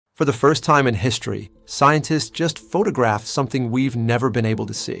For the first time in history, scientists just photographed something we've never been able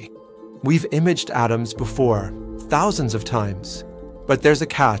to see. We've imaged atoms before, thousands of times. But there's a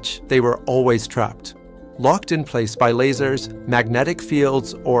catch: they were always trapped, locked in place by lasers, magnetic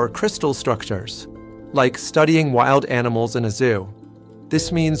fields, or crystal structures. Like studying wild animals in a zoo.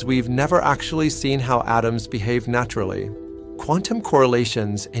 This means we've never actually seen how atoms behave naturally. Quantum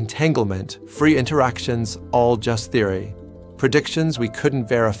correlations, entanglement, free interactions, all just theory. Predictions we couldn't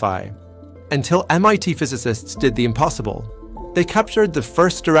verify. Until MIT physicists did the impossible. They captured the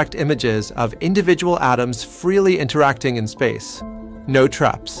first direct images of individual atoms freely interacting in space. No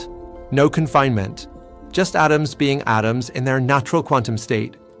traps, no confinement, just atoms being atoms in their natural quantum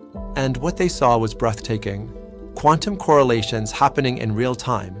state. And what they saw was breathtaking. Quantum correlations happening in real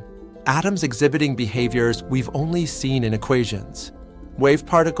time. Atoms exhibiting behaviors we've only seen in equations.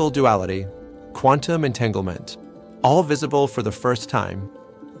 Wave-particle duality, quantum entanglement, all visible for the first time.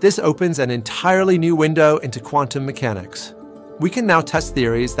 This opens an entirely new window into quantum mechanics. We can now test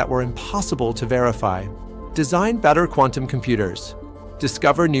theories that were impossible to verify, design better quantum computers,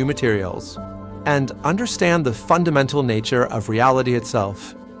 discover new materials, and understand the fundamental nature of reality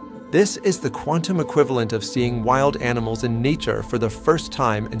itself. This is the quantum equivalent of seeing wild animals in nature for the first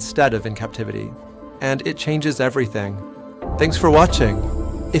time instead of in captivity. And it changes everything. Thanks for watching.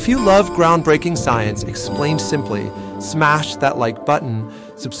 If you love groundbreaking science explained simply, smash that like button,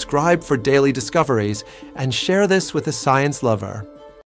 subscribe for daily discoveries, and share this with a science lover.